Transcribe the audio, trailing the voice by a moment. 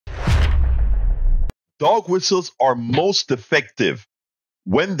dog whistles are most effective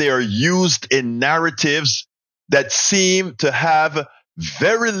when they are used in narratives that seem to have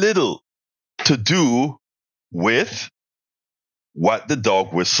very little to do with what the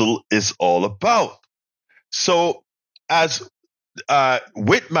dog whistle is all about. So as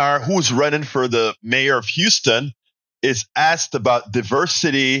Whitmire, who's running for the mayor of Houston, is asked about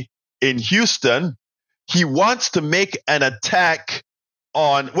diversity in Houston, he wants to make an attack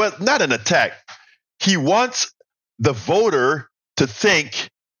on, well, not an attack. He wants the voter to think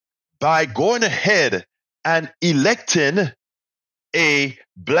by going ahead and electing a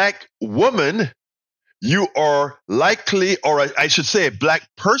black woman, you are likely, or I should say a black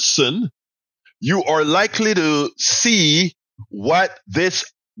person, you are likely to see what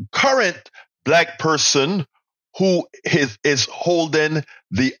this current black person who is holding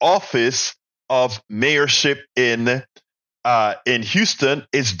the office of mayorship in Houston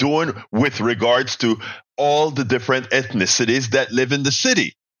is doing with regards to all the different ethnicities that live in the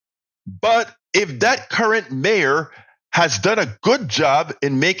city. But if that current mayor has done a good job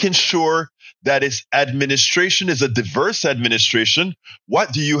in making sure that his administration is a diverse administration,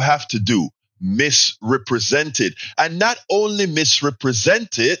 what do you have to do? Misrepresent it. And not only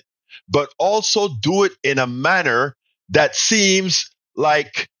misrepresent it, but also do it in a manner that seems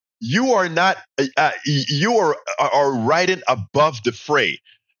like you are not, you are riding above the fray.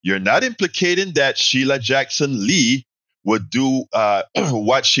 You're not implicating that Sheila Jackson Lee would do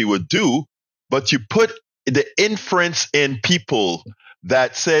what she would do, but you put the inference in people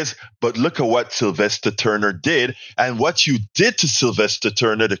that says, but look at what Sylvester Turner did. And what you did to Sylvester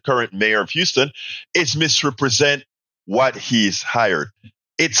Turner, the current mayor of Houston, is misrepresent what he's hired.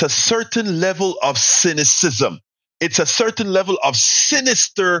 It's a certain level of cynicism. It's a certain level of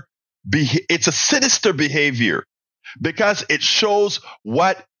sinister it's a sinister behavior because it shows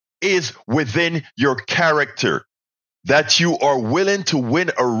what is within your character, that you are willing to win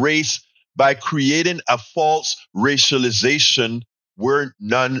a race by creating a false racialization where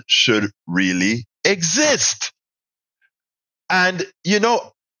none should really exist. And, you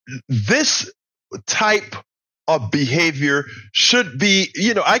know, this type of behavior should be,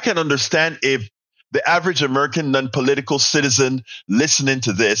 you know, I can understand if the average American non-political citizen listening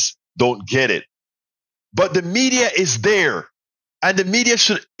to this don't get it. But the media is there. And the media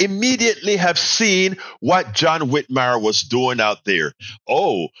should immediately have seen what John Whitmire was doing out there.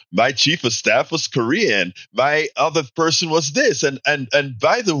 Oh, my chief of staff was Korean. My other person was this. And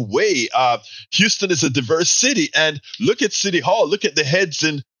by the way, Houston is a diverse city. And look at City Hall. Look at the heads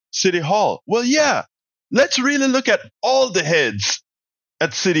in City Hall. Well, yeah, let's really look at all the heads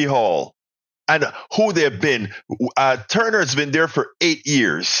at City Hall and who they've been. Turner's been there for 8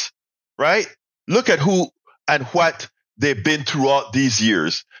 years, right? Look at who and what they've been throughout these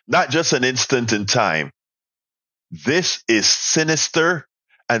years, not just an instant in time. This is sinister,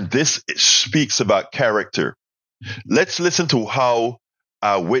 and this speaks about character. Let's listen to how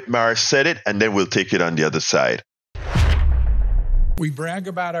Whitmire said it, and then we'll take it on the other side. We brag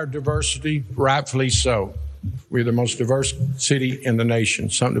about our diversity, rightfully so. We're the most diverse city in the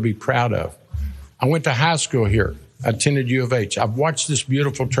nation, something to be proud of. I went to high school here. I attended U of H. I've watched this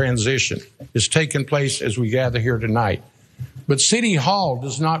beautiful transition. It's taken place as we gather here tonight. But City Hall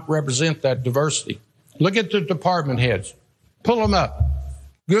does not represent that diversity. Look at the department heads. Pull them up.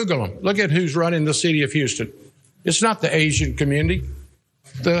 Google them. Look at who's running the city of Houston. It's not the Asian community.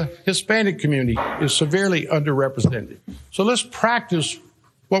 The Hispanic community is severely underrepresented. So let's practice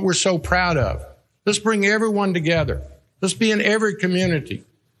what we're so proud of. Let's bring everyone together. Let's be in every community.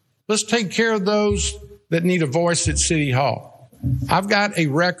 Let's take care of those that need a voice at City Hall. I've got a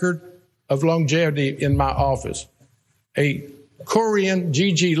record of longevity in my office. A Korean,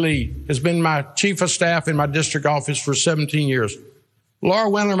 Gigi Lee, has been my chief of staff in my district office for 17 years. Laura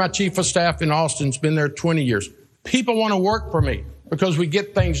Wendler, my chief of staff in Austin, has been there 20 years. People want to work for me because we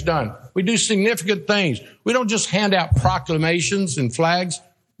get things done. We do significant things. We don't just hand out proclamations and flags.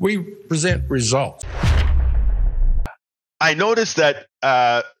 We present results. I noticed that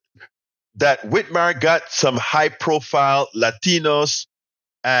that Whitmire got some high-profile Latinos,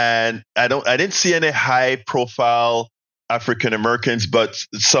 and I didn't see any high-profile African Americans, but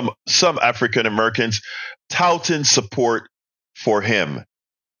some African Americans touting support for him.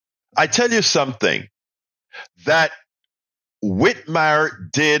 I tell you something, that Whitmire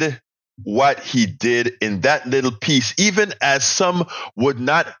did what he did in that little piece, even as some would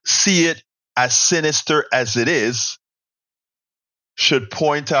not see it as sinister as it is, should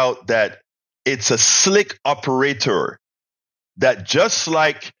point out that it's a slick operator that, just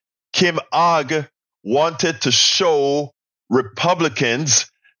like Kim Ogg wanted to show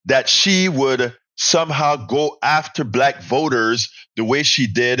Republicans that she would somehow go after black voters the way she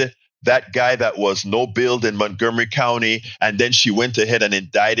did that guy that was no billed in Montgomery County, and then she went ahead and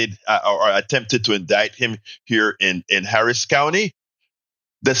indicted or attempted to indict him here in Harris County.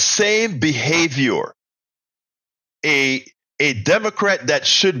 The same behavior, a Democrat that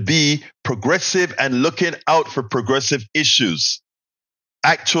should be progressive and looking out for progressive issues,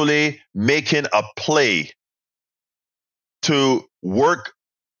 actually making a play to work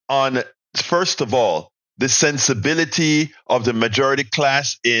on, first of all, the sensibility of the majority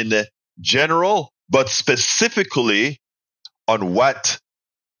class in general, but specifically on what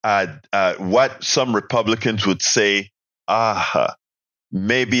some Republicans would say,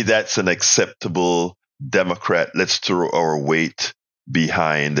 maybe that's an acceptable Democrat. Let's throw our weight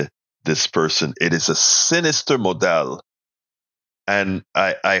behind this person. It is a sinister model. And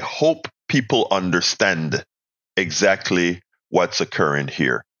I hope people understand exactly what's occurring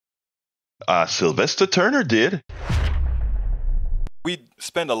here. Sylvester Turner did. We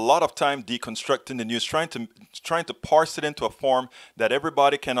spend a lot of time deconstructing the news, trying to parse it into a form that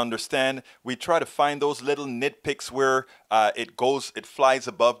everybody can understand. We try to find those little nitpicks where it flies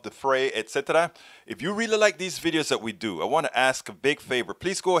above the fray, etc. If you really like these videos that we do, I want to ask a big favor.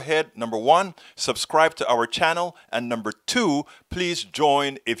 Please go ahead, number one, subscribe to our channel, and number two, please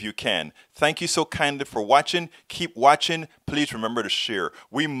join if you can. Thank you so kindly for watching. Keep watching. Please remember to share.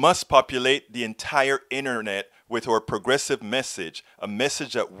 We must populate the entire internet with our progressive message, a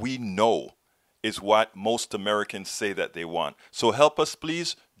message that we know is what most Americans say that they want. So help us,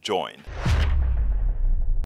 please join.